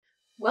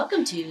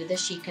Welcome to the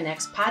She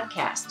Connects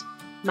podcast.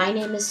 My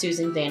name is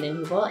Susan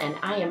Vanden Heuvel, and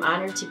I am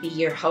honored to be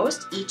your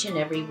host each and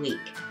every week.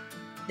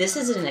 This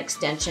is an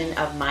extension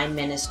of my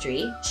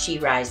ministry, She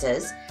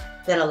Rises,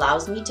 that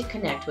allows me to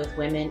connect with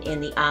women in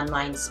the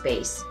online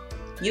space.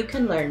 You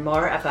can learn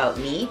more about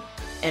me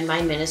and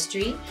my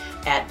ministry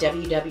at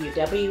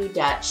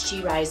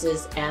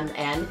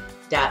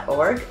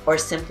www.sherisesmn.org or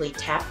simply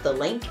tap the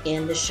link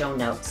in the show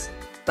notes.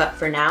 But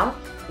for now,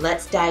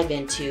 let's dive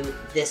into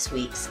this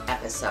week's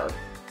episode.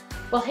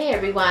 Well, hey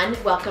everyone,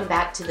 welcome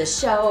back to the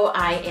show.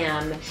 I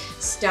am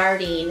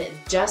starting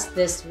just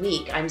this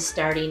week, I'm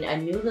starting a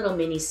new little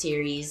mini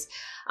series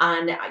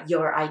on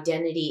your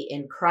identity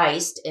in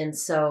Christ. And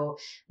so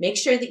make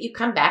sure that you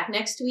come back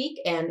next week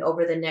and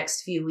over the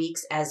next few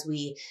weeks as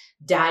we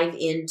dive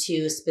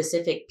into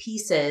specific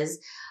pieces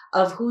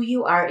of who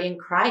you are in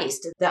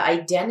Christ, the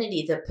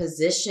identity, the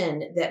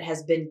position that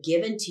has been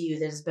given to you,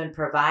 that has been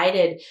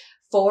provided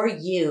for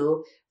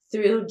you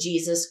through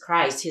Jesus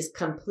Christ, his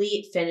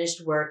complete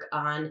finished work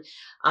on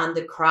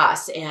the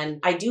cross.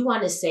 And I do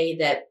want to say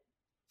that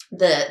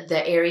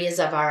the areas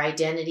of our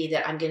identity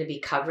that I'm going to be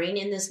covering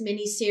in this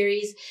mini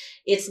series,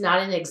 it's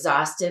not an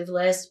exhaustive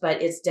list,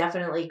 but it's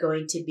definitely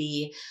going to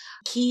be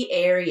key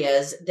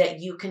areas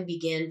that you can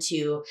begin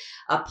to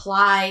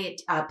apply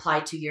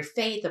to your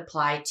faith,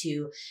 apply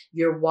to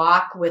your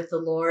walk with the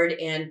Lord,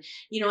 and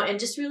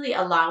just really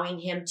allowing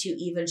him to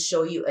even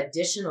show you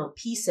additional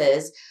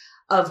pieces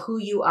of who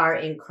you are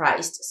in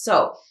Christ.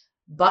 So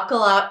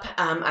buckle up.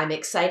 I'm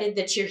excited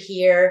that you're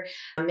here.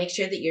 Make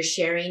sure that you're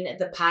sharing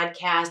the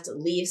podcast.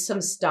 Leave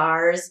some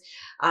stars.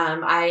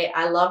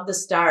 I love the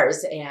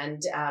stars,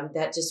 and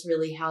that just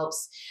really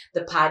helps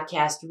the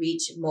podcast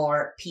reach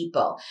more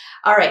people.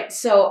 All right.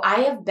 So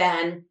I've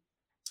been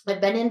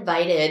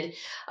invited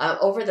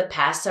over the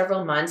past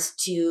several months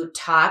to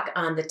talk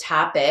on the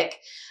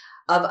topic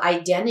of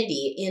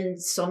identity in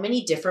so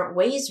many different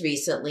ways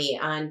recently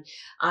on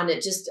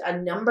just a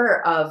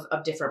number of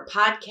different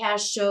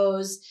podcast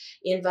shows,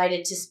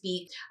 invited to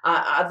speak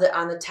on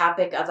the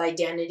topic of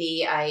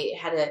identity. I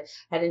had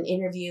an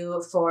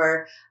interview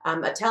for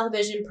a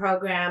television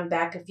program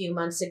back a few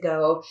months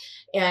ago.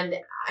 And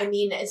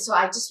so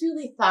I just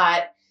really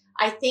thought,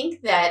 I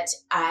think that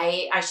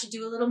I should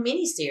do a little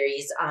mini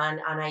series on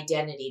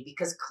identity,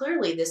 because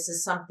clearly this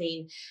is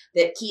something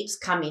that keeps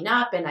coming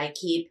up, and I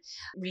keep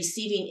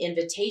receiving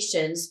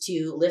invitations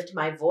to lift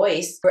my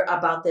voice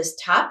about this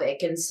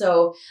topic. And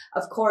so,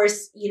 of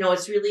course,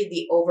 it's really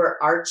the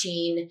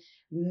overarching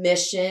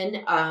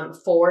mission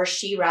for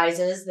She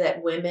Rises,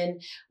 that women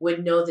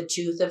would know the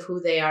truth of who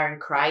they are in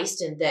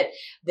Christ, and that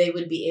they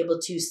would be able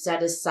to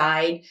set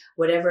aside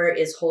whatever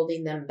is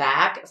holding them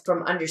back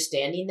from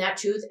understanding that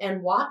truth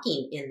and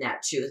walking in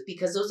that truth,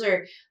 because those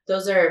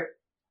are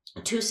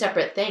two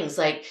separate things.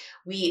 Like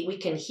we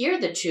can hear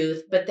the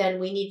truth, but then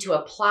we need to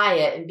apply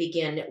it and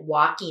begin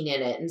walking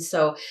in it. And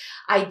so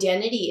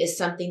identity is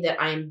something that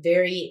I'm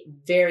very,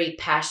 very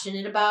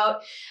passionate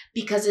about,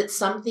 because it's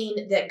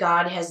something that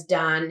God has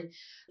done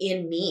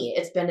in me.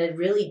 It's been a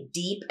really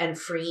deep and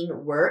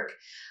freeing work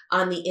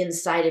on the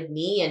inside of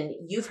me. And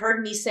you've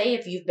heard me say,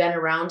 if you've been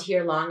around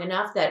here long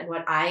enough, that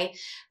I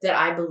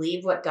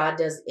believe what God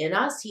does in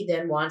us, he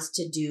then wants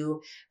to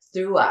do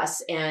through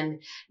us.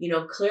 And,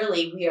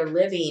 clearly we are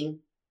living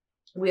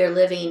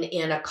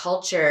in a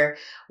culture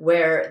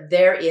where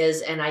there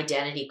is an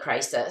identity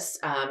crisis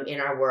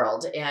in our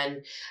world.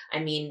 And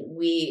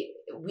we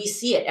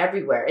see it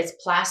everywhere. It's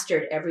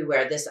plastered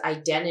everywhere, this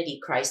identity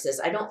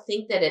crisis. I don't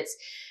think that it's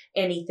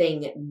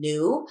anything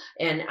new.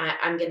 And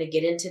I'm going to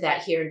get into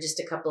that here in just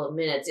a couple of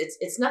minutes.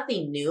 It's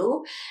nothing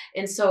new.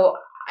 And so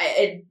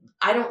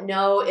I don't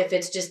know if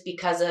it's just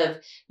because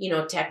of,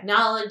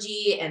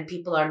 technology, and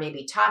people are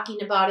maybe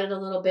talking about it a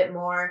little bit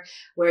more,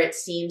 where it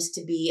seems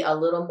to be a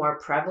little more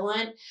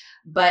prevalent.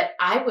 But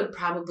I would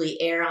probably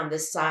err on the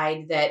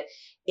side that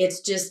it's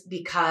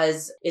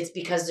because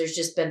there's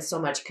just been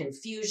so much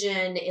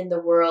confusion in the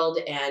world,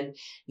 and,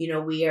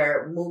 we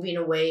are moving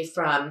away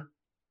from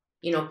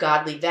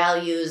godly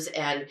values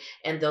and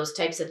those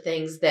types of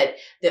things that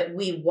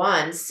we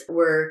once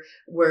were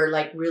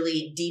like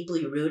really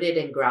deeply rooted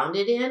and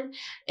grounded in.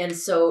 And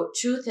so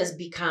truth has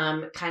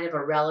become kind of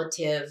a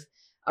relative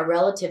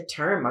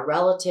term, a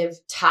relative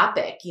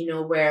topic,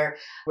 where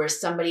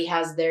somebody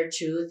has their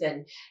truth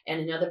and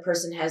another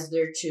person has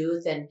their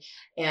truth, and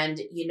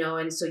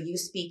so you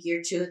speak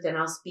your truth and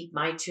I'll speak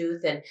my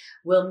truth, and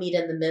we'll meet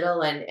in the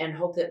middle and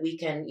hope that we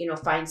can,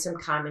 find some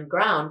common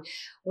ground,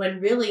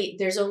 when really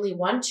there's only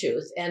one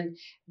truth, and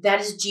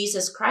that is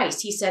Jesus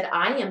Christ. He said,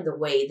 I am the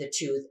way, the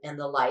truth, and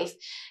the life.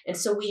 And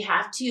so we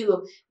have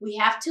to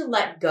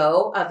let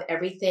go of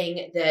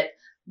everything that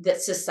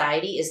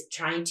society is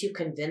trying to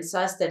convince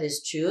us that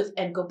is truth,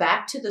 and go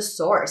back to the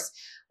source.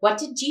 What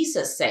did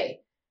Jesus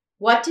say?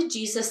 What did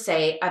Jesus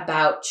say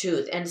about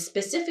truth, and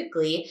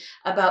specifically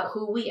about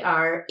who we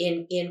are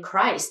in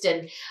Christ?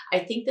 And I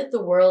think that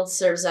the world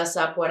serves us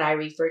up what I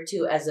refer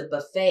to as a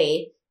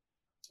buffet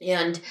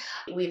And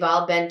we've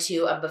all been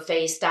to a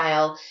buffet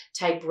style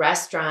type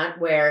restaurant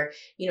where,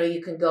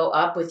 you can go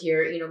up with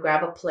your,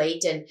 grab a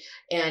plate and,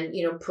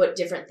 put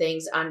different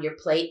things on your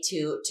plate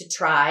to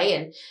try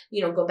and,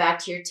 go back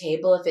to your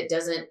table if it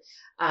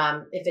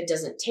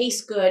doesn't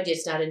taste good,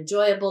 it's not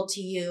enjoyable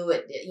to you,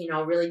 it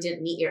really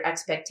didn't meet your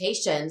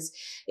expectations.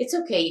 It's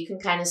okay. You can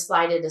kind of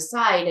slide it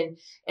aside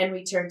and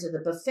return to the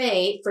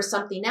buffet for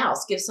something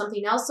else, give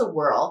something else a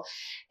whirl.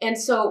 And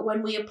so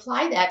when we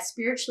apply that,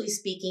 spiritually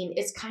speaking,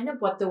 it's kind of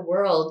what the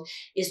world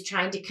is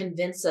trying to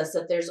convince us,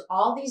 that there's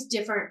all these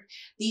different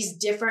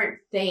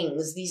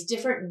things, these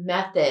different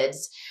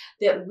methods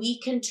that we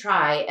can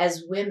try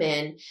as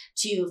women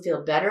to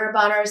feel better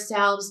about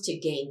ourselves, to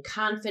gain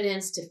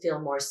confidence, to feel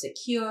more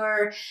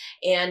secure,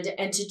 and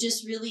to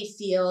just really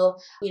feel,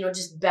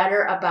 just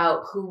better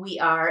about who we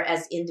are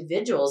as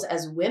individuals,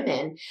 as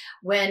women,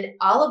 when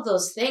all of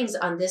those things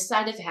on this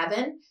side of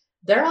heaven,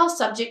 they're all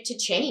subject to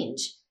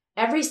change.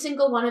 Every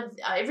single one of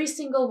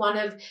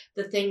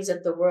the things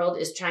that the world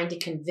is trying to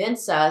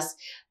convince us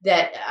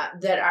that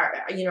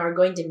are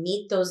going to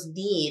meet those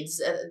needs,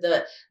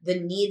 the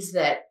needs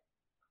that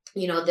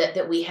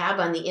that we have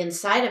on the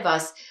inside of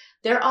us,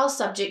 they're all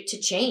subject to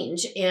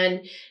change.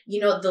 And,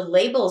 the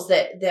labels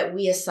that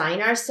we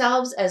assign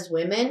ourselves as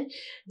women,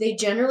 they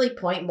generally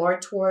point more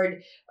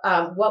toward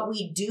what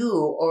we do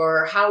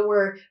or how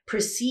we're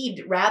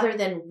perceived rather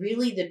than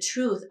really the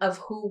truth of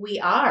who we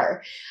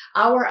are.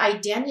 Our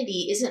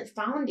identity isn't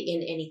found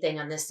in anything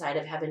on this side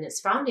of heaven.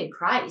 It's found in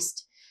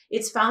Christ.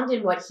 It's found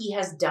in what he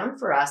has done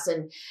for us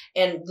and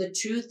the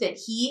truth that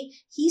he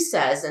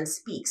says and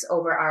speaks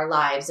over our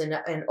lives and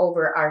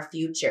over our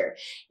future.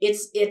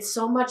 It's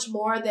so much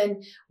more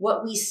than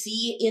what we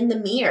see in the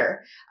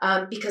mirror,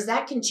 because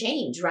that can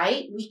change,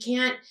 right? We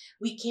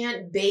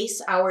can't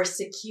base our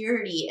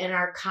security and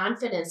our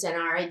confidence and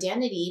our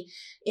identity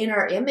in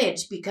our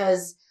image,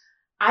 because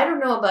I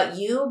don't know about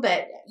you,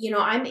 but,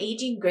 I'm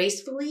aging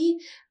gracefully,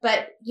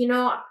 but,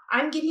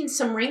 I'm getting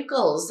some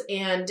wrinkles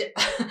and,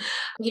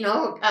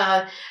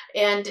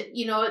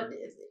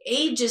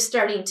 age is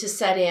starting to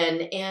set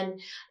in.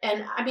 And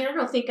I mean, I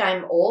don't think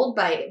I'm old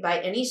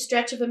by any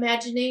stretch of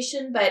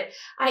imagination, but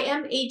I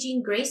am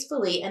aging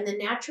gracefully, and the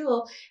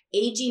natural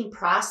aging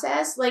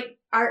process, like,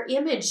 our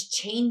image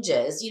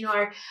changes,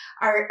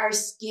 our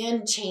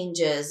skin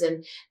changes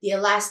and the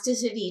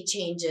elasticity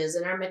changes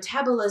and our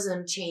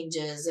metabolism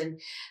changes and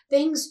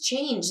things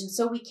change. And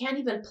so we can't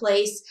even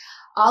place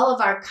all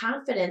of our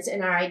confidence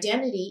in our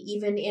identity,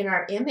 even in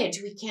our image.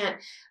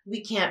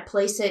 We can't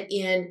place it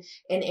in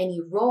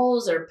any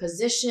roles or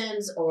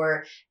positions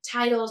or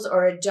titles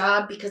or a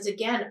job, because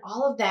again,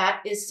 all of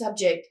that is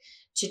subject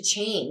to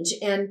change.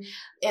 And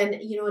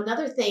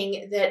another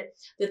thing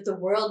that the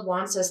world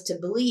wants us to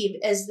believe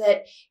is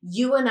that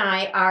you and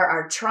I are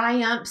our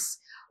triumphs,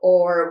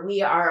 or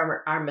we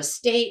are our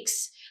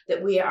mistakes,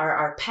 that we are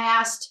our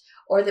past,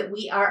 or that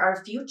we are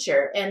our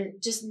future. And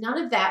just none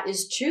of that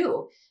is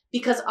true,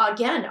 because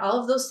again,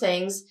 all of those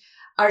things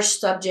are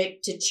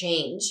subject to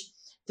change.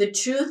 The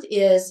truth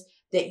is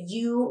that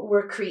you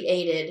were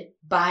created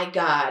by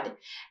God,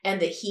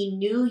 and that he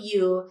knew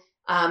you.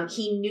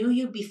 He knew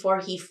you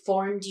before he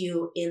formed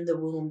you in the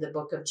womb, the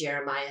book of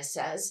Jeremiah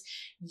says.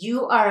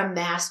 You are a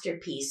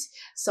masterpiece.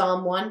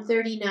 Psalm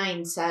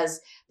 139 says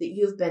that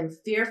you've been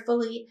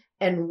fearfully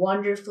and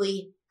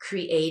wonderfully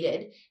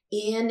created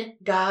in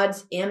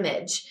God's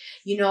image.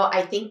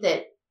 I think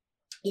that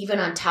even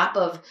on top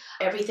of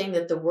everything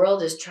that the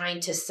world is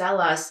trying to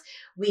sell us,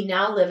 we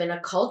now live in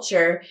a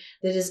culture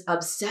that is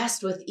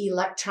obsessed with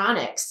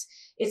electronics.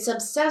 It's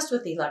obsessed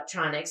with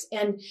electronics.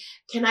 And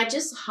can I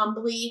just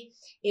humbly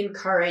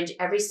encourage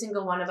every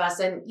single one of us?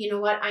 And you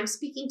know what? I'm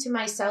speaking to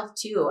myself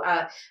too,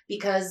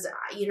 because,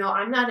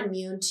 I'm not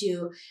immune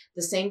to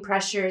the same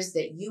pressures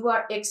that you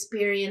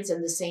experience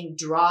and the same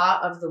draw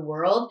of the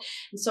world.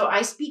 And so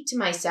I speak to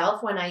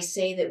myself when I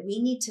say that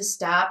we need to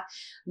stop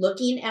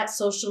looking at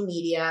social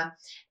media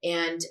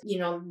and,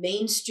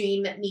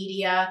 mainstream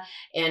media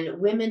and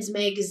women's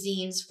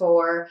magazines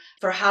for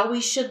how we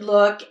should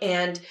look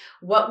and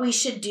what we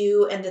should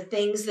do and the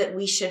things that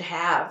we should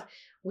have.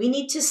 We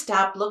need to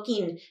stop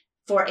looking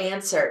for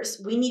answers.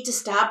 We need to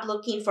stop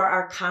looking for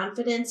our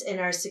confidence and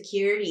our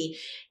security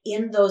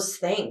in those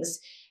things.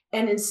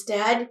 And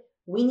instead,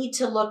 we need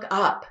to look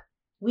up.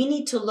 We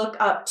need to look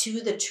up to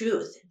the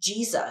truth,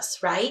 Jesus,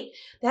 right?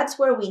 That's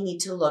where we need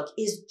to look,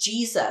 is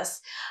Jesus.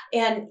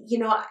 And,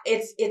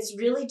 it's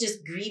really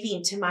just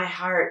grieving to my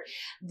heart,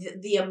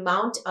 the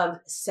amount of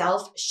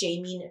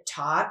self-shaming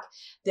talk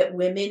that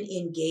women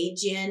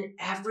engage in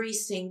every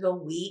single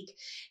week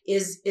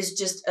is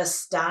just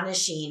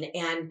astonishing.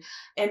 And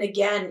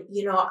again,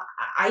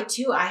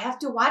 I have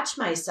to watch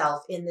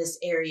myself in this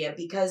area,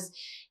 because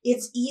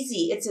it's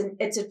easy.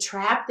 It's a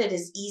trap that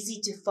is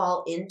easy to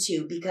fall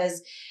into,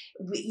 because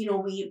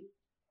we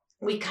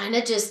we kind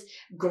of just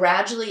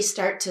gradually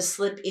start to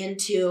slip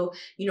into,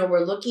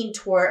 we're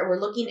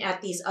looking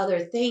at these other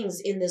things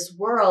in this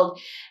world.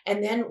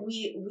 And then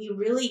we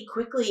really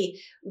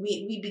quickly,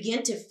 we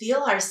begin to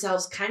feel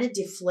ourselves kind of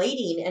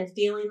deflating and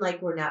feeling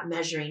like we're not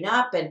measuring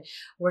up and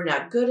we're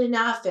not good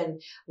enough.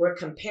 And we're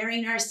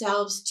comparing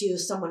ourselves to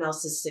someone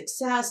else's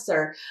success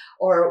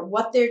or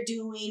what they're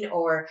doing,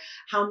 or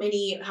how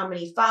many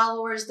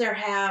followers they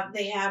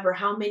have, or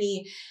how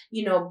many,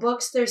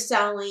 books they're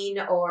selling,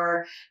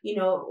 or,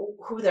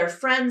 who their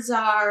friends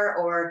are,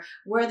 or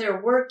where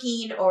they're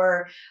working,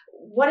 or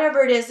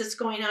whatever it is that's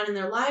going on in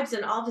their lives.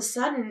 And all of a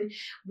sudden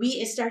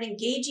we start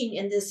engaging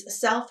in this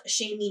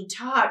self-shaming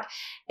talk,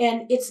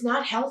 and it's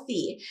not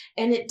healthy,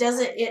 and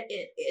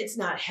it's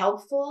not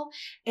helpful,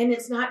 and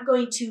it's not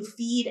going to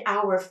feed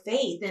our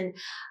faith. And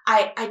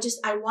I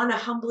want to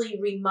humbly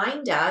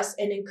remind us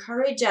and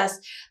encourage us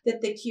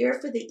that the cure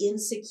for the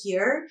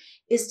insecure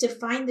is to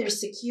find their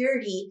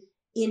security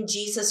in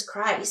Jesus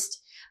Christ.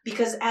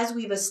 Because as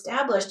we've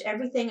established,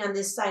 everything on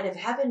this side of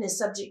heaven is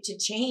subject to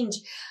change.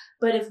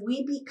 But if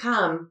we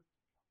become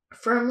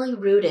firmly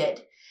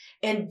rooted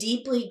and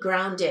deeply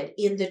grounded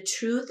in the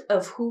truth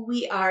of who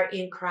we are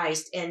in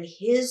Christ and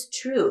His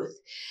truth,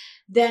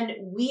 then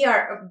we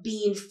are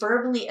being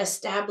firmly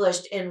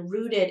established and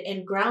rooted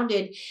and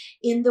grounded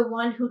in the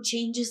one who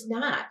changes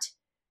not.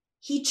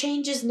 He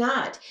changes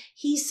not.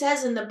 He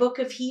says in the book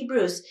of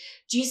Hebrews,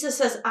 Jesus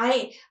says,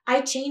 I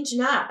change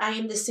not. I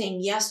am the same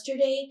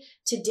yesterday,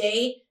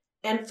 today,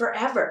 and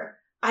forever.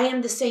 I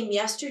am the same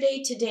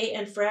yesterday, today,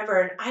 and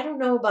forever. And I don't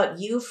know about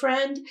you,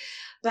 friend,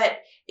 but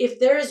if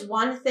there is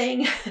one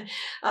thing,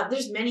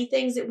 there's many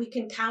things that we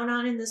can count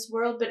on in this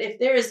world, but if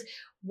there is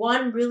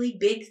one really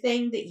big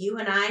thing that you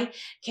and I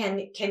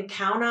can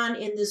count on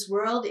in this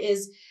world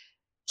is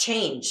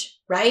change,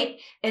 right?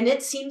 And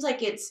it seems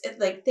like it's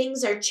like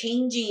things are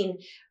changing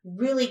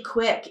really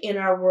quick in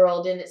our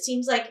world. And it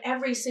seems like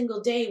every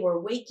single day we're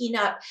waking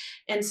up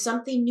and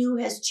something new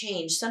has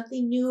changed.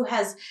 Something new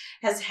has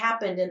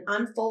happened and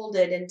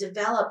unfolded and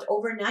developed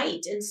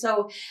overnight. And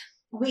so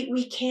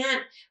we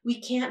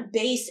can't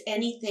base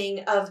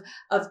anything of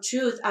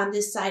truth on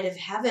this side of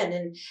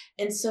heaven.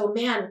 And so,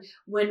 man,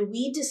 when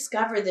we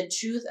discover the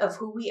truth of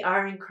who we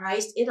are in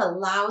Christ, it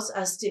allows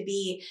us to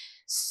be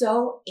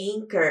so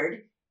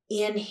anchored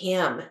in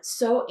Him,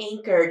 so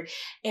anchored.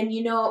 And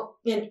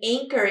an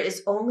anchor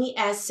is only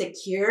as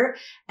secure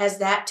as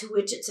that to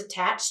which it's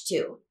attached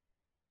to.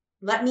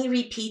 Let me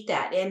repeat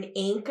that. An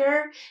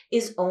anchor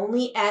is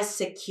only as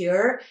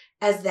secure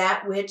as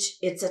that which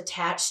it's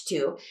attached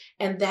to.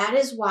 And that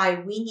is why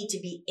we need to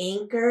be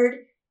anchored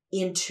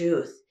in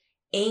truth,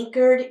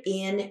 anchored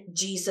in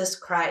Jesus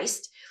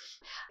Christ.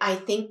 I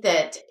think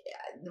that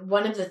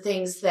one of the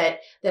things that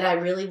I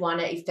really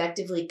want to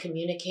effectively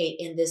communicate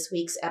in this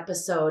week's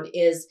episode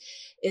is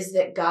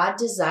that God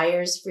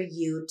desires for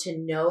you to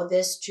know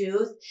this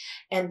truth,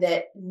 and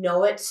that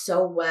know it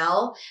so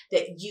well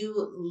that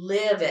you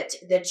live it,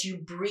 that you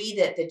breathe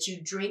it, that you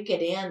drink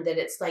it in, that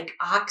it's like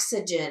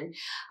oxygen,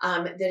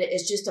 that it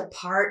is just a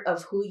part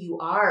of who you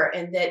are,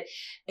 and that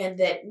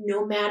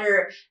no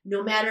matter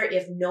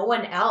if no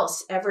one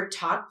else ever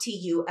talked to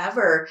you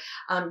ever,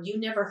 you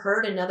never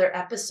heard another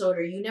episode,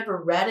 or you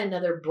never read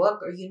another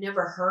book, or you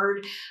never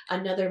heard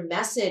another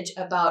message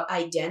about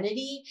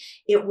identity,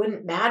 it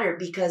wouldn't matter,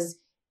 because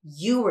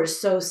you were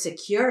so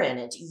secure in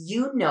it.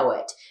 You know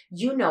it.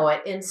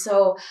 And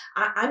so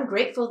I'm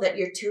grateful that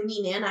you're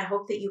tuning in. I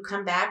hope that you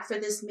come back for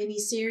this mini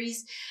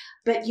series.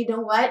 But you know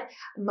what?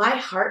 My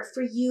heart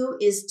for you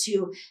is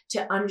to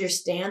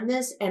understand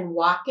this and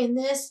walk in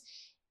this,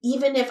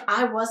 even if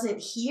I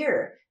wasn't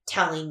here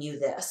telling you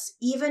this,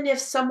 even if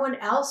someone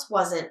else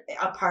wasn't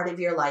a part of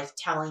your life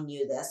telling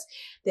you this,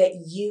 that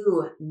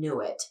you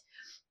knew it.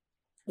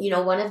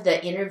 One of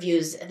the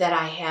interviews that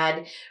I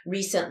had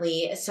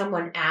recently,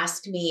 someone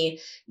asked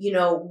me,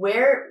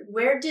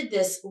 where did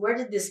this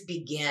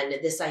begin,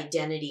 this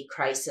identity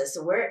crisis?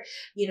 Where,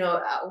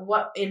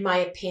 what, in my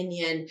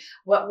opinion,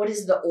 what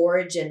is the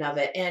origin of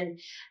it?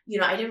 And,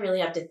 I didn't really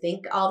have to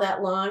think all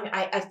that long.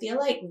 I feel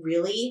like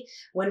really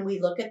when we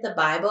look at the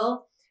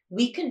Bible,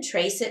 we can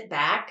trace it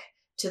back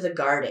to the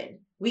garden.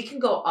 We can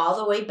go all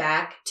the way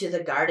back to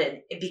the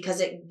garden,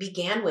 because it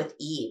began with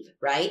Eve,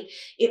 right?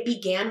 It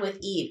began with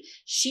Eve.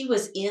 She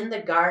was in the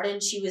garden.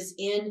 She was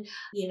in,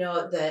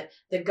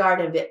 the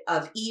Garden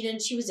of Eden.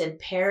 She was in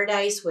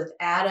paradise with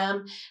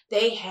Adam.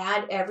 They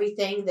had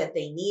everything that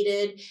they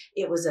needed.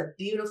 It was a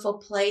beautiful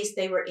place.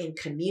 They were in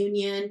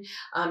communion,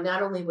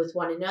 not only with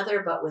one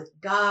another, but with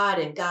God,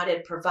 and God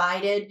had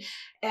provided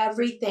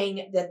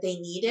everything that they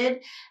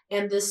needed.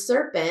 And the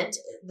serpent,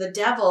 the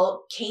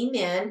devil, came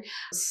in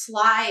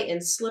sly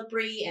and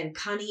slippery and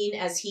cunning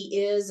as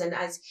he is. And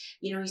as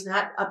he's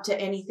not up to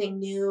anything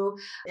new.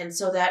 And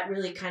so that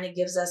really kind of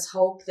gives us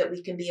hope that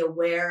we can be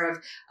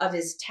aware of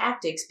his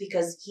tactics,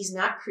 because he's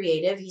not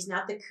creative. He's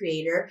not the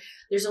creator.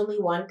 There's only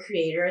one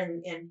creator,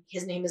 and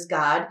his name is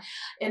God.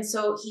 And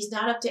so he's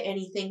not up to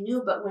anything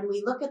new. But when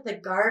we look at the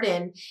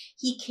garden,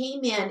 he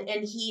came in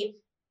and he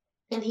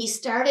And he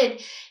started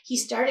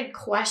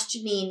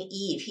questioning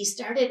Eve. He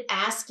started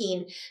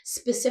asking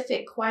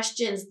specific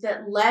questions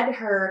that led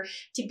her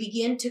to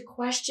begin to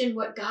question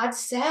what God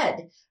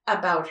said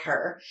about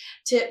her,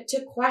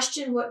 to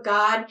question what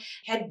God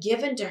had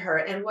given to her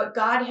and what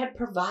God had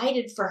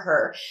provided for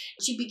her.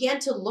 She began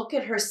to look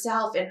at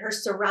herself and her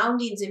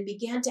surroundings and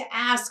began to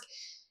ask,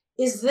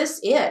 is this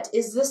it?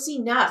 Is this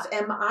enough?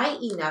 Am I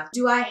enough?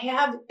 Do I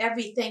have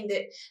everything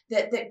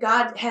that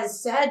God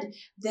has said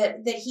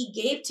that he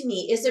gave to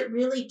me? Is it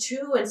really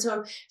true? And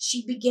so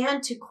she began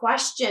to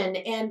question,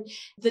 and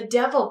the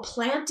devil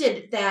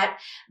planted that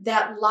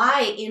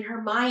lie in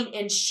her mind,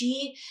 and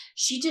she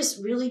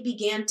just really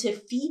began to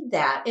feed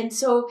that. And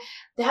so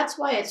that's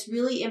why it's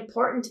really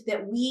important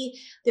that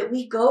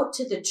we go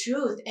to the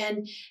truth,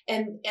 and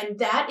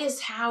that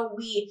is how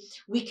we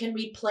can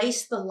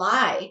replace the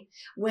lie.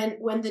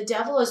 When the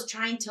devil is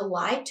trying to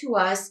lie to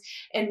us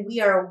and we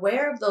are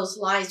aware of those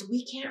lies,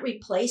 we can't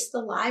replace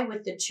the lie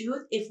with the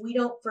truth if we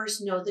don't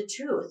first know the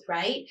truth,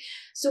 right?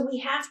 So we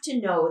have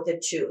to know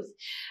the truth.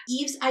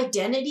 Eve's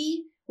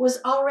identity was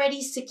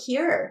already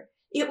secure.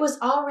 It was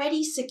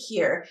already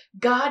secure.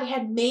 God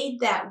had made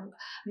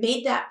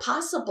that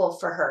possible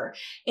for her,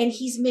 and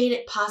he's made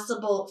it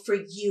possible for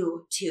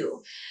you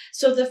too.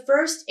 So the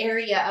first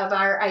area of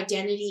our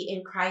identity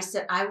in Christ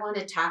that I want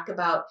to talk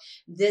about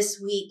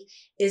this week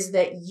is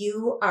that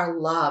you are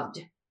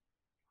loved.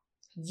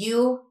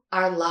 You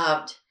are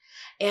loved.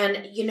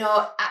 And,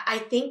 I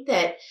think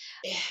that,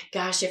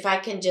 gosh, if I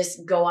can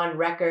just go on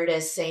record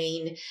as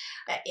saying,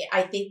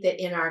 I think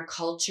that in our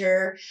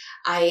culture,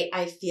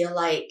 I feel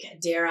like,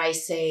 dare I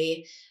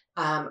say,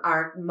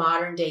 our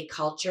modern day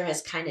culture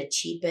has kind of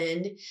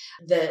cheapened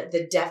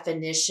the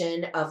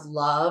definition of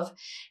love.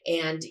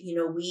 And,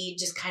 we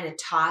just kind of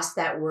toss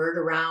that word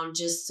around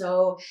just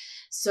so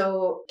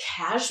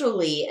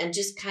casually, and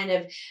just kind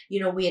of,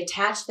 we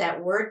attach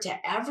that word to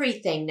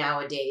everything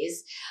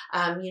nowadays.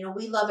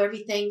 We love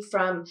everything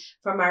from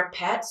our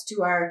pets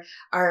to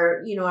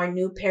our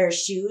new pair of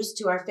shoes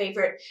to our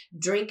favorite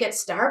drink at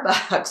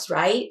Starbucks,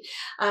 right?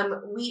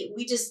 We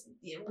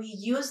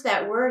use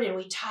that word and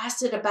we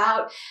toss it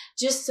about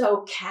just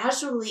so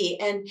casually,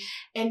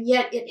 and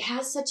yet it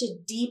has such a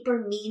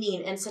deeper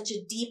meaning and such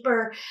a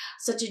deeper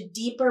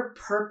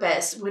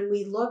purpose when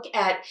we look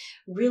at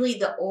really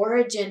the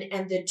origin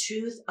and the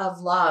truth of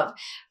love.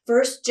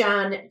 1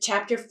 John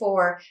chapter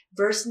 4,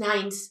 verse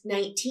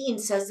 19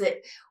 says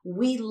that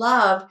we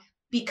love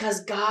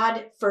because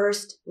God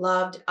first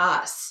loved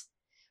us.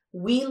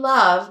 We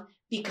love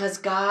because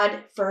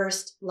God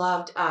first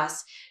loved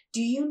us.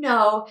 Do you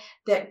know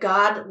that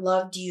God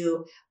loved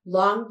you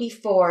long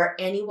before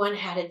anyone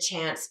had a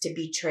chance to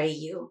betray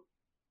you?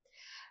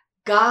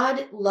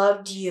 God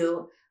loved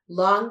you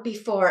long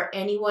before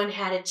anyone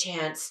had a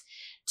chance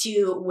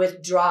to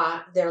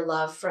withdraw their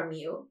love from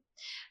you.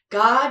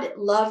 God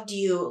loved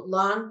you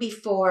long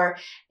before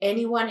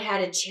anyone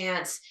had a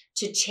chance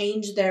to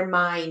change their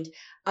mind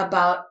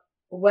about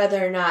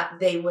whether or not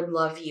they would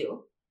love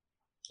you.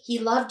 He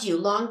loved you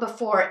long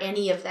before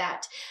any of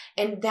that.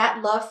 And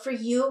that love for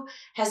you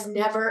has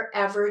never,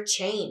 ever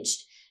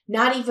changed.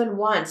 Not even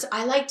once.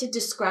 I like to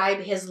describe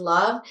his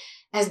love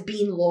as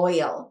being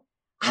loyal.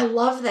 I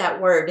love that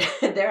word.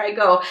 There I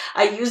go.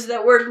 I use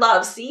that word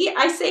love. See,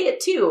 I say it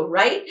too,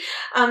 right?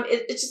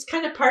 It's just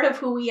kind of part of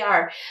who we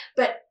are.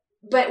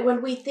 But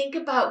when we think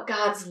about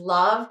God's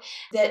love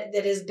that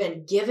has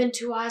been given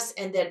to us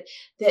and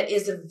that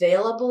is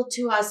available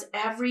to us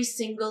every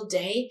single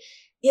day,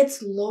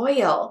 it's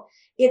loyal.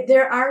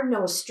 There are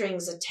no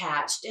strings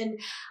attached. And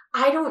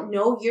I don't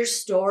know your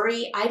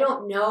story. I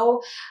don't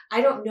know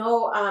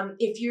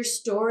if your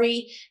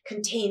story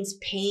contains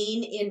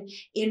pain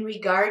in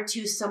regard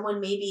to someone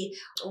maybe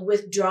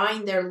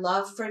withdrawing their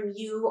love from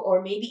you,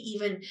 or maybe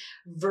even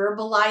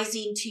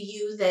verbalizing to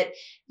you that,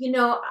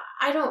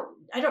 I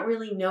don't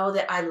really know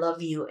that I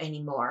love you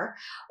anymore.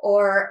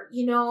 Or,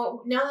 now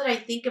that I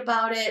think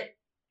about it,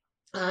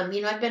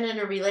 I've been in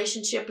a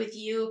relationship with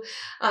you,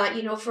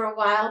 for a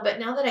while, but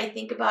now that I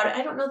think about it,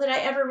 I don't know that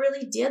I ever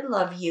really did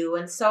love you.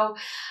 And so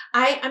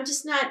I'm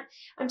just not,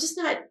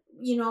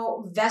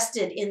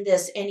 vested in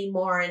this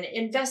anymore and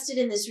invested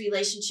in this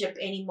relationship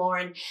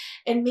anymore.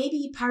 And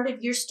maybe part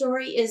of your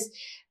story is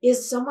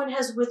someone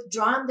has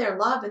withdrawn their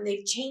love and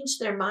they've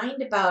changed their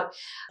mind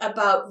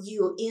about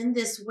you in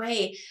this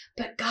way.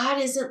 But God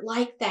isn't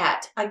like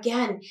that.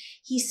 Again,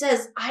 he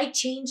says, I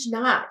change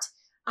not.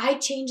 I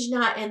change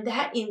not, and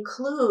that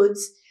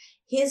includes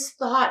his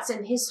thoughts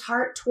and his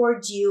heart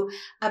towards you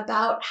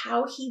about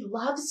how he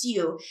loves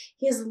you.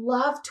 His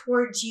love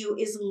towards you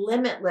is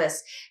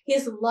limitless.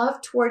 His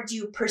love towards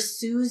you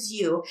pursues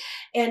you,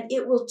 and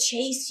it will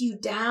chase you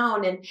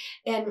down, and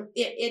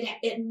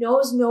it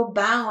knows no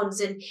bounds,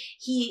 and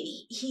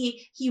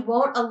he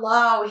won't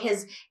allow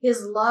his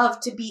love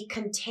to be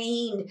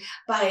contained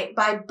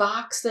by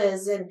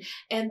boxes,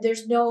 and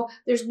there's no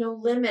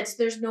limits,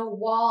 there's no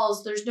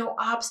walls, there's no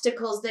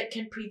obstacles that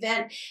can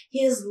prevent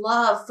his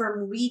love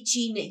from reaching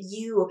reaching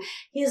you.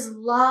 His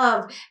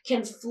love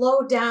can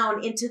flow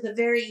down into the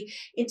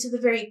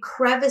very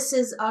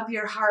crevices of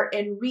your heart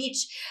and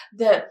reach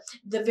the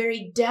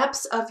very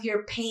depths of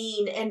your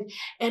pain. And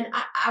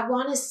I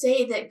want to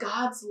say that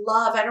God's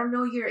love, I don't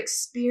know your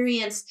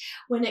experience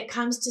when it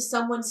comes to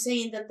someone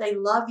saying that they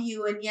love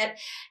you, and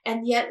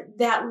yet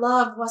that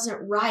love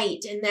wasn't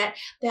right, and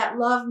that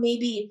love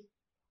maybe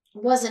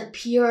wasn't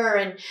pure.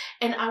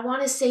 And I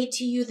want to say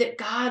to you that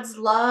God's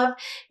love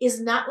is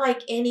not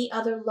like any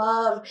other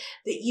love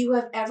that you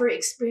have ever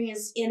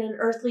experienced in an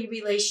earthly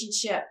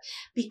relationship,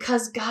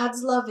 because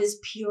God's love is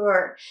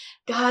pure.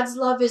 God's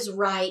love is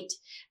right.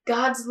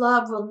 God's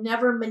love will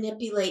never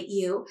manipulate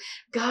you.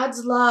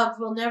 God's love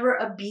will never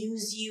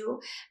abuse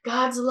you.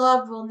 God's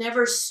love will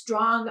never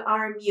strong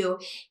arm you.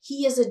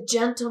 He is a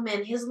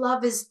gentleman. His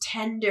love is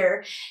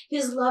tender.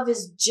 His love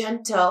is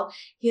gentle.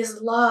 His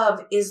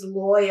love is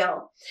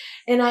loyal.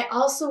 And I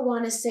also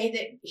want to say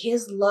that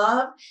His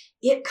love,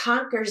 it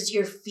conquers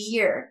your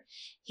fear.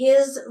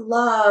 His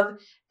love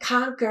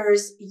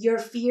conquers your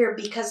fear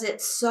because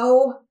it's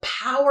so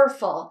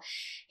powerful.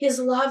 His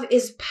love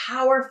is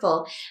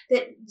powerful.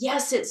 That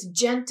yes, it's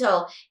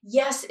gentle.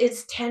 Yes,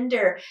 it's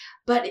tender,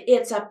 but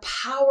it's a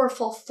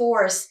powerful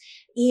force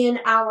in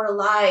our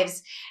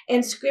lives.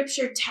 And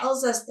Scripture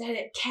tells us that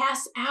it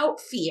casts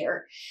out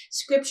fear.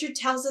 Scripture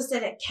tells us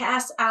that it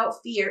casts out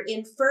fear.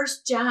 In 1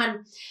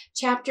 John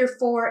chapter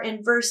 4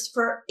 and verse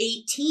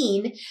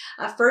 18,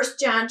 1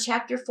 John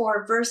chapter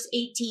 4 verse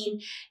 18,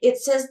 it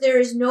says, "There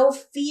is no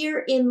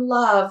fear in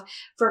love,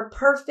 for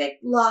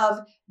perfect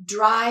love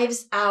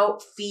drives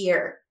out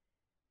fear."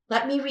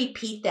 Let me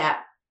repeat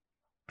that.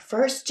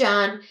 1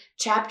 John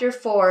chapter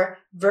 4,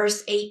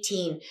 verse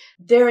 18.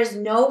 There is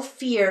no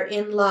fear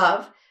in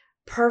love.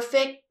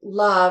 Perfect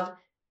love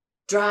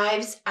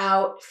drives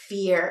out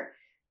fear.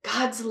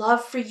 God's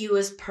love for you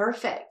is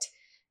perfect.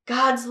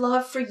 God's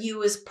love for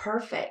you is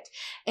perfect.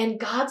 And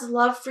God's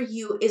love for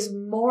you is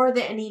more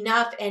than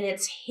enough. And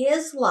it's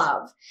His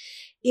love.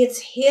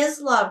 It's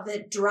His love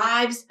that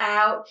drives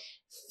out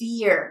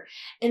fear.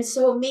 And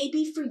so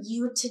maybe for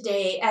you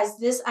today, as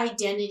this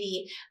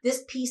identity,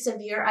 this piece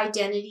of your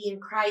identity in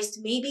Christ,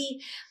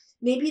 maybe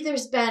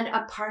there's been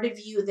a part of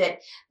you that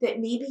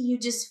maybe you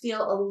just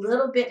feel a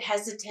little bit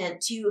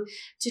hesitant to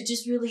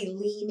just really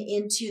lean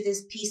into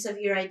this piece of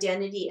your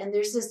identity. And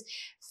there's this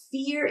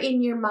fear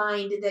in your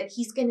mind that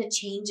He's going to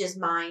change His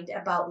mind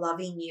about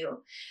loving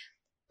you.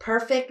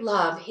 Perfect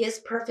love, His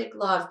perfect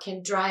love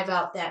can drive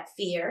out that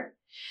fear.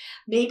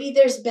 Maybe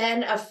there's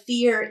been a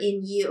fear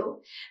in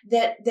you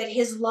that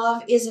His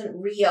love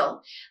isn't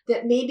real,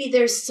 that maybe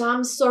there's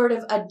some sort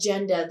of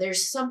agenda.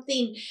 There's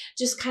something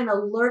just kind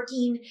of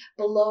lurking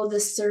below the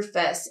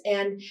surface,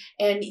 and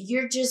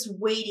you're just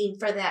waiting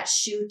for that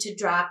shoe to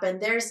drop.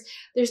 And there's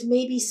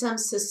maybe some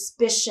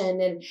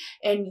suspicion,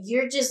 and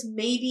you're just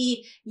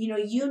maybe,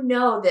 you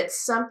know that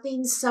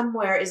something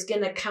somewhere is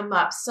going to come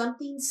up.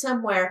 Something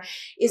somewhere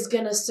is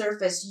going to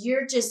surface.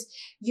 You're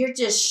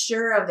just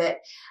sure of it.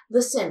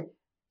 Listen,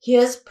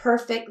 His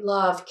perfect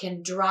love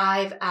can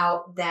drive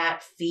out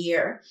that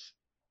fear.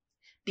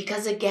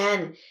 Because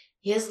again,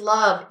 His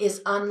love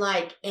is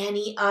unlike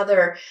any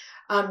other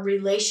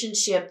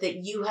relationship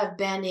that you have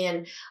been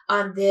in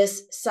on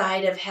this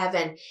side of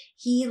heaven.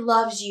 He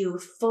loves you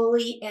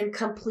fully and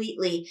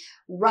completely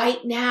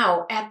right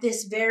now at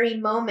this very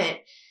moment.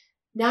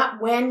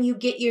 Not when you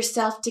get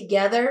yourself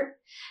together,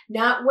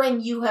 not when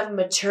you have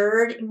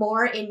matured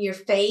more in your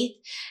faith,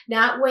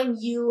 not when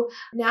you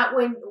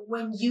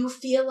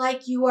feel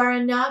like you are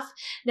enough,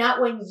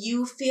 not when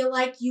you feel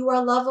like you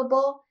are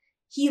lovable.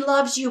 He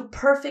loves you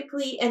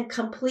perfectly and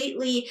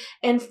completely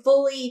and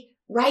fully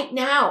right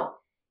now.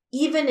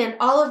 Even in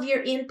all of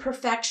your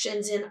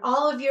imperfections, in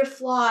all of your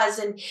flaws,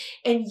 and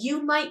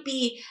you might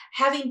be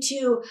having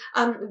to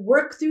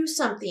work through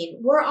something.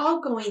 We're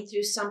all going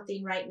through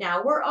something right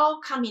now. We're all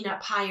coming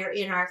up higher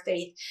in our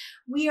faith.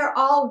 We are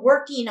all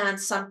working on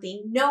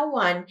something. No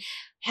one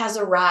has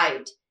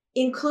arrived,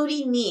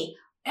 including me.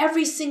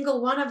 Every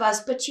single one of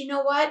us. But you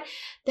know what?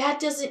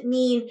 That doesn't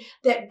mean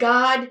that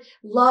God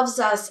loves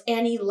us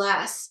any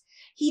less.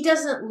 He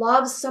doesn't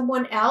love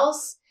someone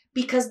else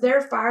because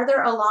they're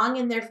farther along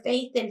in their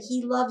faith than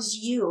He loves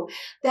you.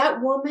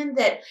 That woman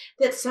that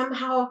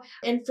somehow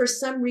and for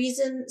some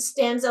reason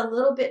stands a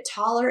little bit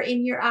taller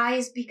in your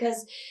eyes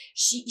because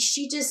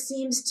she just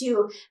seems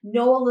to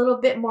know a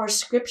little bit more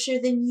scripture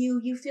than you.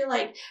 You feel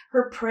like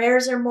her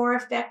prayers are more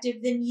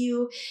effective than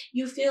you.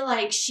 You feel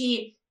like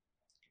she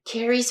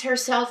carries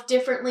herself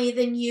differently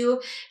than you.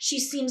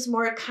 She seems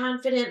more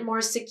confident, more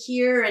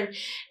secure.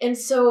 And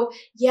so,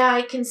 yeah,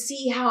 I can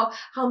see how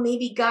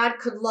maybe God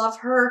could love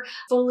her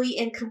fully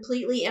and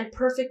completely and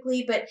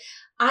perfectly. But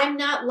I'm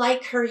not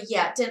like her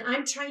yet, and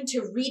I'm trying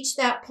to reach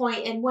that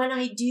point. And when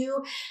I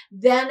do,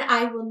 then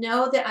I will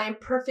know that I'm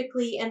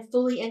perfectly and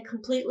fully and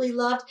completely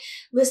loved.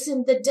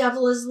 Listen, the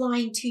devil is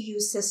lying to you,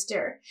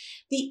 sister.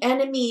 The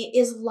enemy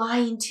is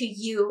lying to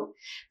you.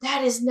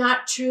 That is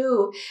not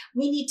true.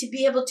 We need to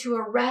be able to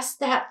arrest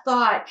that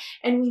thought,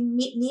 and we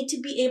need to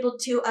be able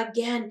to,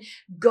 again,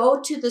 go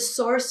to the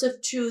source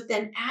of truth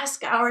and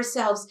ask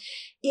ourselves,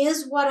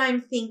 is what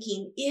I'm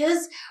thinking,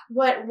 is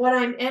what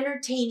I'm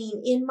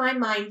entertaining in my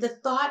mind, the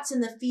thoughts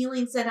and the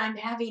feelings that I'm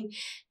having,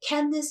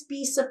 can this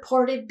be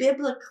supported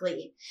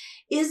biblically?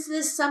 Is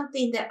this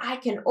something that I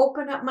can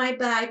open up my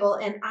Bible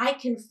and I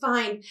can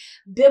find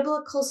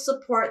biblical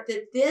support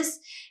that this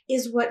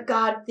is what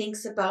God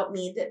thinks about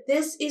me, that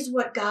this is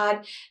what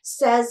God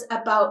says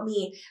about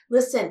me?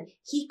 Listen,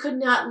 he could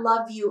not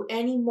love you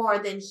any more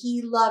than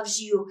he loves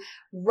you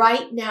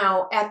right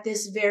now at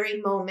this very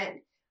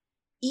moment.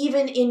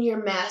 Even in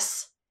your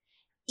mess,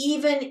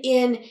 even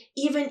in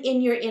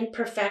your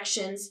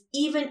imperfections,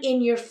 even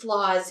in your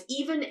flaws,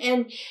 even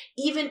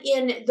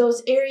in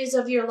those areas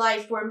of your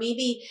life where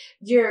maybe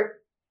you're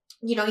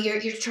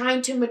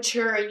trying to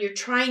mature and you're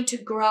trying to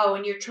grow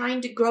and you're trying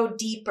to grow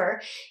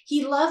deeper.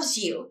 He loves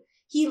you.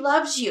 He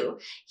loves you.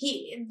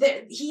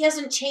 He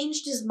hasn't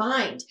changed his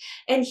mind,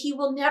 and he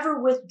will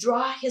never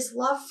withdraw his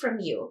love from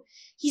you.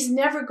 He's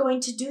never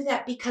going to do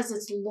that because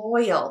it's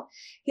loyal.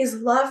 His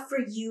love for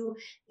you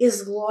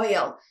is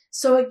loyal.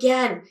 So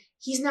again,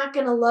 he's not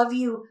going to love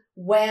you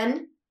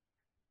when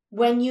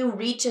you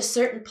reach a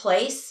certain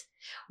place,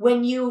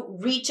 when you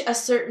reach a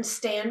certain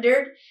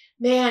standard.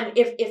 Man,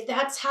 if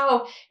that's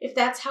how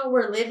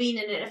we're living,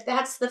 and if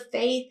that's the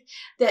faith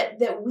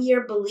that we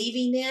are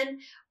believing in,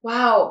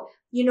 wow,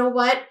 you know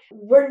what?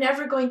 We're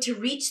never going to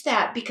reach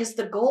that because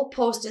the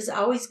goalpost is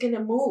always going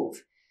to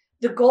move.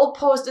 The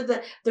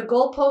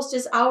goalpost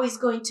is always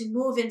going to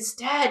move.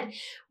 Instead,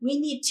 we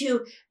need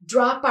to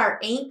drop our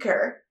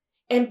anchor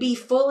and be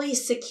fully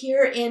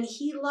secure in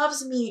he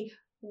loves me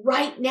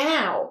right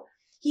now.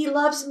 He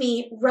loves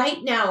me right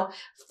now,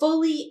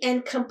 fully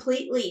and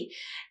completely.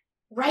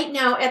 Right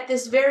now at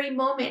this very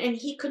moment, and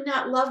he could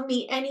not love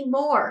me any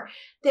more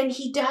than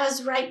he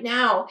does right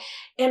now.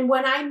 And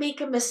when I make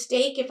a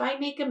mistake, if I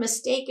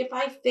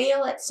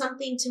fail at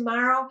something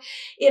tomorrow,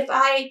 if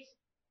I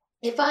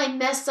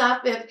mess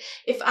up,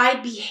 if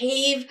I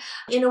behave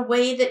in a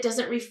way that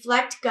doesn't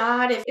reflect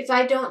God, if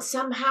I don't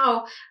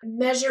somehow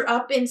measure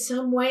up in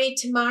some way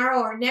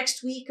tomorrow or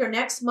next week or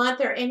next month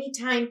or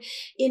anytime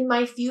in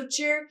my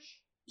future,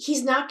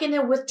 he's not going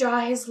to withdraw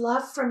his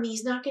love from me.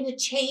 He's not going to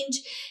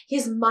change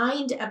his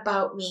mind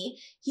about me.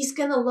 He's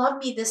going to love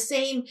me the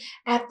same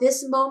at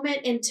this moment,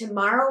 and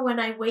tomorrow when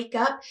I wake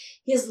up,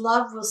 his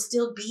love will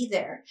still be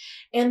there.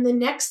 And the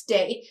next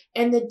day,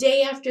 and the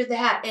day after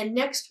that, and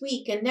next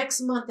week, and next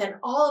month, and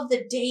all of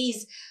the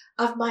days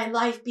of my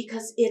life,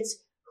 because it's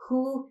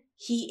who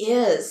he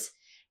is.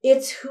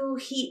 It's who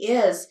he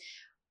is.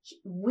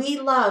 We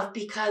love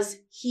because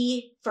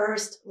he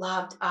first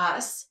loved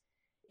us.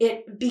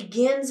 It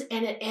begins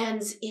and it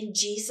ends in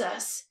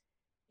Jesus.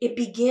 It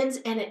begins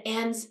and it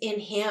ends in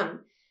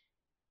him,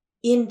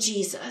 in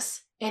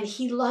Jesus. And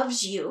he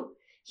loves you.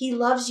 He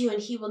loves you, and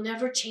he will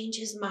never change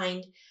his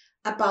mind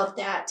about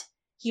that.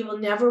 He will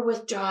never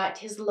withdraw it.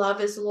 His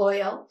love is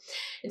loyal.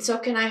 And so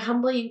can I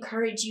humbly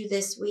encourage you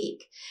this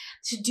week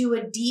to do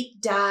a deep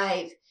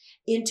dive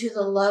into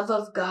the love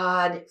of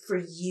God for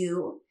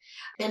you.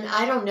 And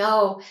I don't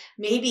know,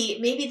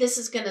 maybe this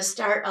is going to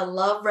start a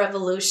love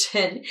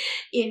revolution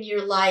in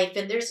your life,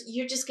 and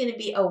you're just going to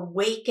be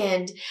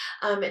awakened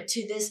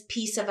to this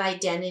piece of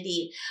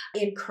identity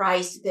in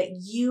Christ, that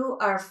you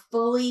are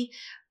fully,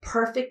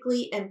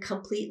 perfectly and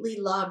completely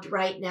loved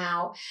right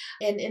now.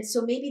 And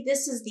so maybe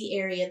this is the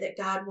area that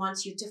God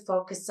wants you to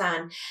focus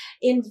on.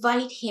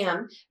 Invite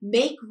him,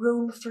 make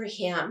room for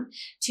him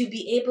to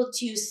be able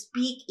to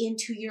speak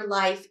into your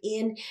life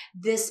in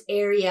this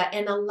area,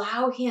 and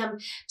allow him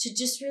to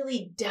just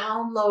really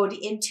download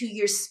into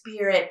your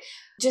spirit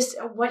just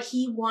what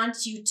he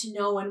wants you to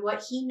know and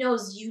what he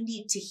knows you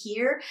need to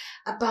hear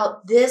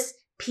about this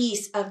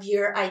piece of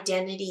your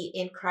identity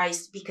in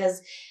Christ,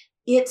 because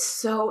it's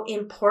so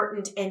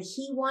important, and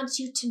he wants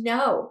you to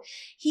know.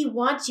 He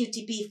wants you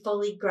to be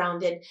fully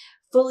grounded,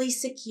 fully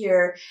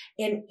secure,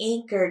 and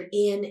anchored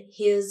in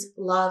his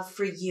love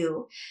for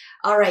you.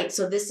 All right,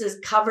 so this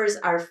covers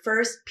our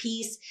first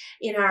piece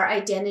in our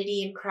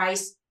identity in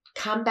Christ.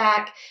 Come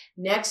back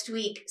next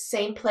week,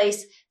 same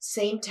place,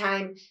 same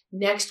time.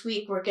 Next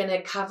week, we're going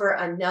to cover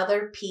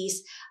another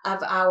piece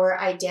of our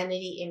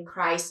identity in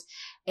Christ.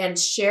 And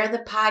share the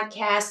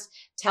podcast.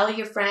 Tell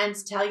your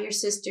friends, tell your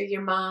sister,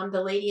 your mom,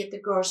 the lady at the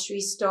grocery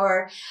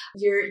store,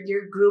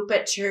 your group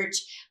at church.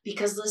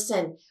 Because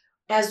listen,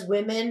 as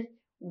women,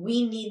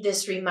 we need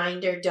this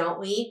reminder, don't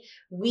we?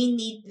 We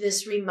need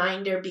this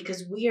reminder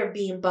because we are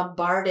being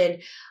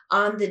bombarded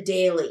on the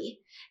daily.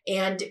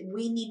 And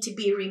we need to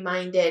be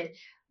reminded,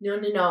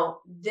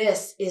 No.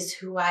 This is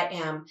who I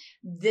am.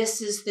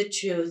 This is the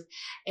truth.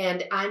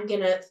 And I'm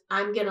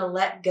gonna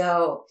let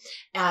go.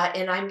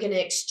 And I'm gonna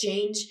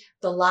exchange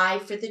the lie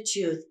for the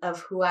truth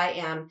of who I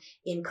am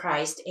in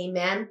Christ.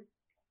 Amen.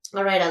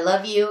 All right, I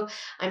love you.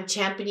 I'm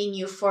championing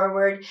you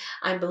forward.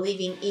 I'm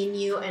believing in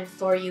you and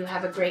for you.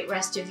 Have a great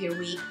rest of your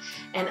week,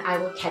 and I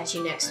will catch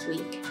you next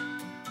week.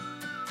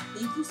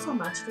 Thank you so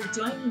much for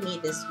joining me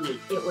this week.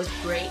 It was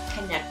great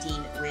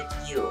connecting with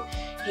you.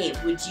 Hey,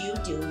 would you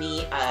do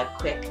me a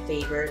quick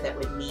favor that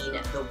would mean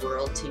the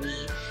world to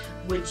me?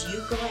 Would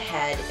you go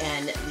ahead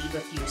and leave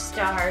a few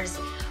stars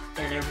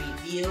and a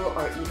review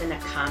or even a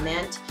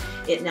comment?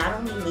 It not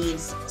only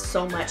means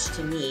so much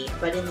to me,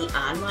 but in the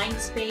online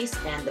space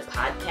and the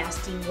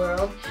podcasting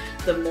world,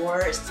 the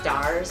more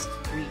stars,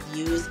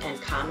 reviews,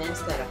 and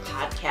comments that a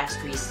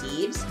podcast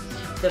receives,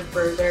 the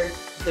further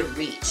the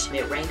reach.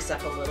 It ranks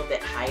up a little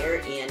bit higher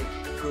in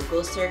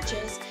Google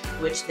searches,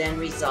 which then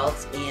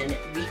results in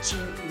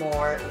reaching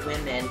more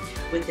women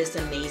with this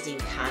amazing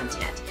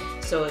content.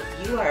 So if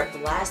you are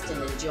blessed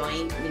and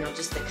enjoying,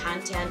 just the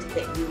content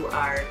that you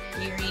are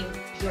hearing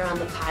here on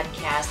the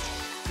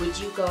podcast, would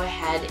you go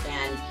ahead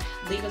and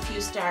leave a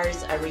few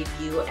stars, a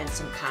review, and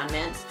some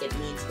comments? It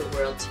means the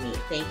world to me.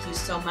 Thank you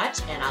so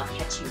much, and I'll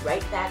catch you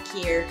right back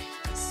here,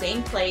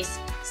 same place,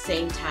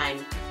 same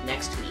time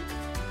next week.